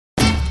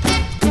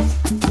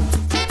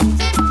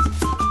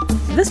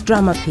This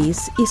drama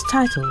piece is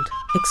titled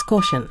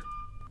Excursion.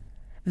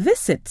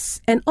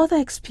 Visits and other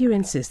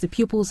experiences the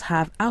pupils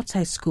have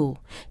outside school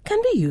can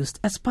be used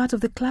as part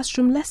of the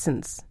classroom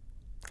lessons.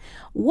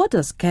 What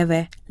does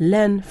Keve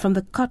learn from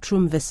the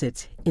courtroom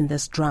visit in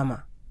this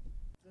drama?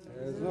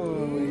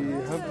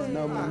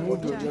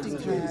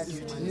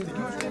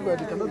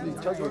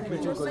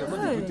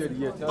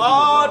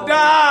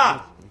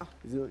 Order!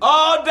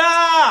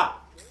 Order!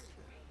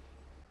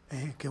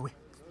 Kewe,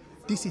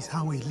 this is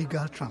how a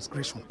legal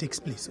transgression takes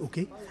place,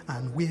 okay?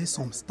 And where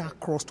some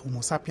star-crossed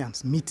Homo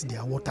sapiens meet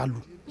their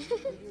Waterloo.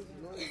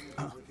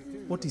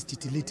 What is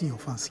titillating your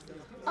fancy?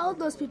 All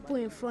those people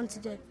in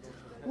front there.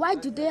 Why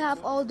do they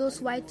have all those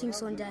white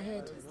things on their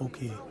head?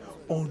 Okay,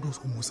 all those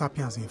Homo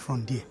sapiens in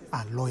front there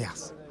are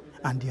lawyers.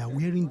 And they are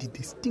wearing the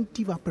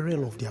distinctive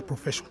apparel of their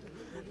profession.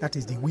 That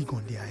is the wig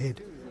on their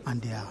head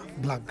and their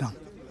black gown.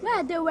 Why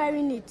are they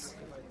wearing it?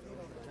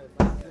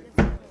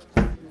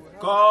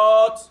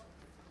 Court!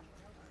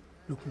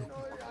 Look.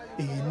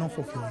 Enough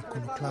of your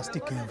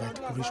iconoclastic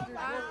vituperation.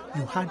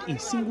 You had a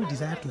single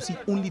desire to see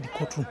only the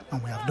courtroom,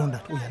 and we have done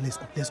that. Oh yeah, let's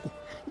go.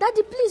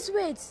 Daddy, please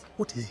wait.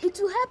 What is it? It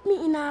will help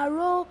me in our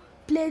role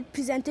play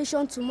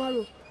presentation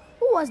tomorrow.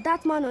 Who was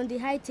that man on the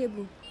high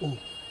table? Oh,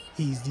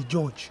 he is the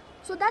judge.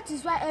 So that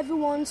is why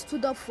everyone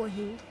stood up for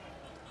him?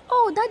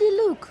 Oh, Daddy,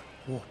 look.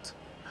 What?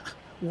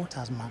 What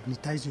has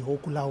magnetized your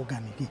ocular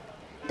organ again?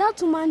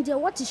 That woman there,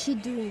 what is she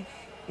doing?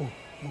 Oh,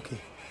 okay.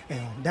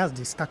 That's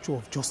the statue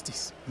of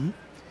justice.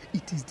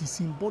 It is the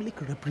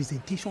symbolic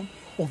representation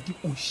of the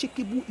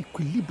unshakable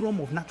equilibrium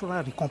of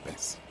natural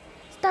recompense.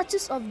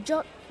 Statues of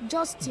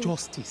justice.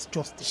 Justice.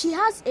 She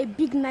has a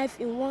big knife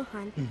in one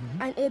hand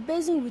and a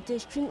basin with a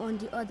string on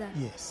the other.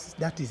 Yes,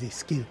 that is a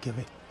scale,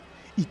 Kevin.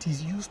 It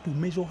is used to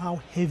measure how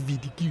heavy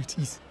the guilt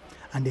is.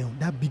 And then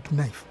that big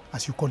knife,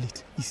 as you call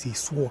it, is a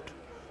sword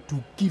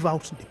to give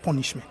out the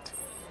punishment.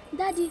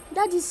 Daddy,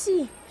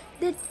 see,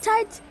 they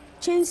tied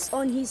chains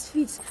on his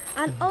feet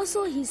and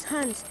also his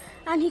hands,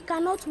 and he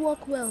cannot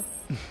walk well.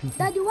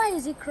 Daddy, why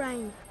is he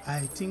crying?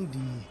 I think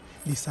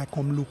the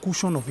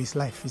circumlocution of his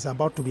life is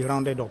about to be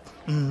rounded up.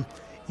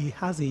 He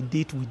has a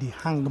date with the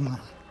hangman.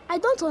 I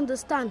don't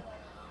understand.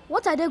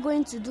 What are they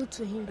going to do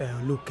to him?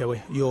 Look, Kewe,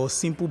 your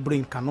simple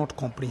brain cannot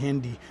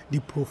comprehend the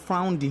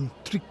profound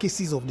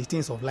intricacies of the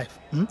things of life.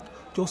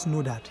 Just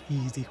know that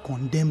he is a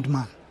condemned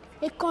man.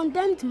 A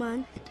condemned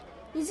man?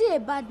 Is he a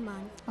bad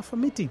man?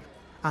 Affirmative.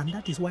 And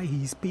that is why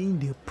he is paying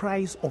the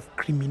price of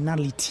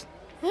criminality.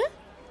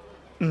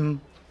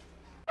 Come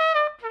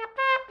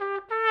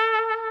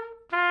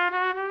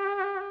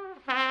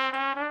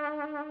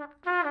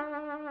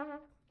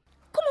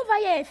over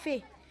here,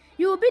 Efe.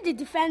 You will be the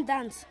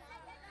defendant.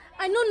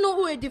 I don't know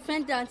who a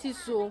defendant is,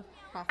 so...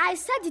 I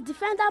said the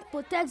defendant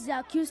protects the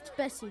accused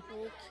person.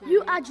 Okay.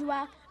 You,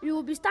 Ajua, you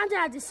will be standing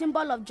as the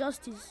symbol of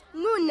justice.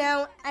 No,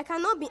 now, I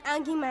cannot be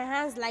hanging my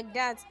hands like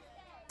that.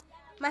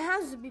 My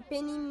hands will be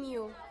paining me.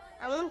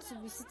 I want to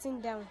be sitting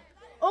down.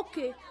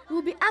 Okay, you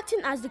will be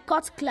acting as the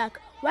court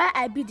clerk while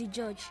I be the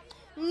judge.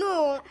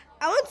 No,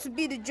 I want to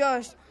be the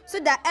judge so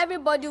that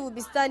everybody will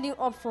be standing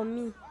up for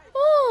me.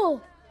 Oh,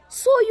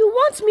 so you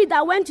want me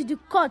that went to the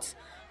court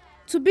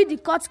to be the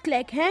court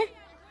clerk, eh?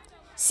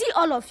 See,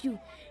 all of you,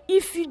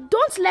 if you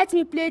don't let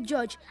me play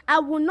judge, I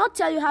will not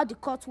tell you how the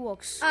court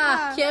works.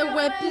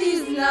 Kewe,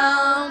 please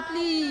now,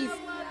 please.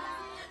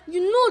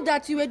 You know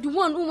that you were the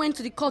one who went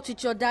to the court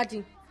with your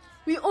daddy.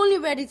 We only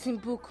read it in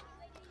book.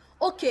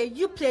 Okay,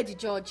 you play the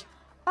judge.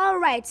 All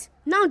right,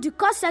 now the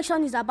court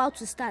section is about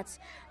to start,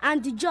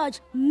 and the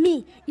judge,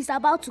 me, is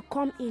about to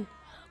come in.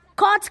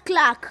 Court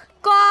clerk.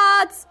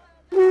 Court!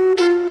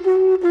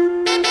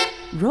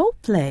 Role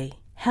play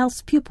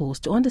helps pupils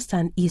to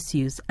understand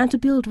issues and to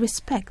build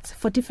respect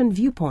for different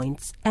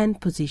viewpoints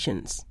and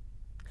positions.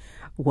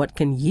 What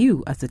can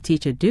you as a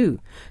teacher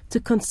do to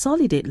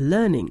consolidate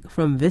learning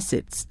from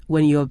visits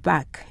when you're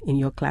back in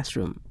your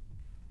classroom?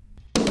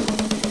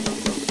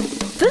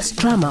 This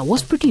drama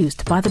was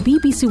produced by the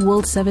BBC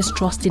World Service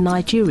Trust in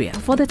Nigeria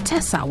for the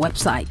TESA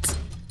website.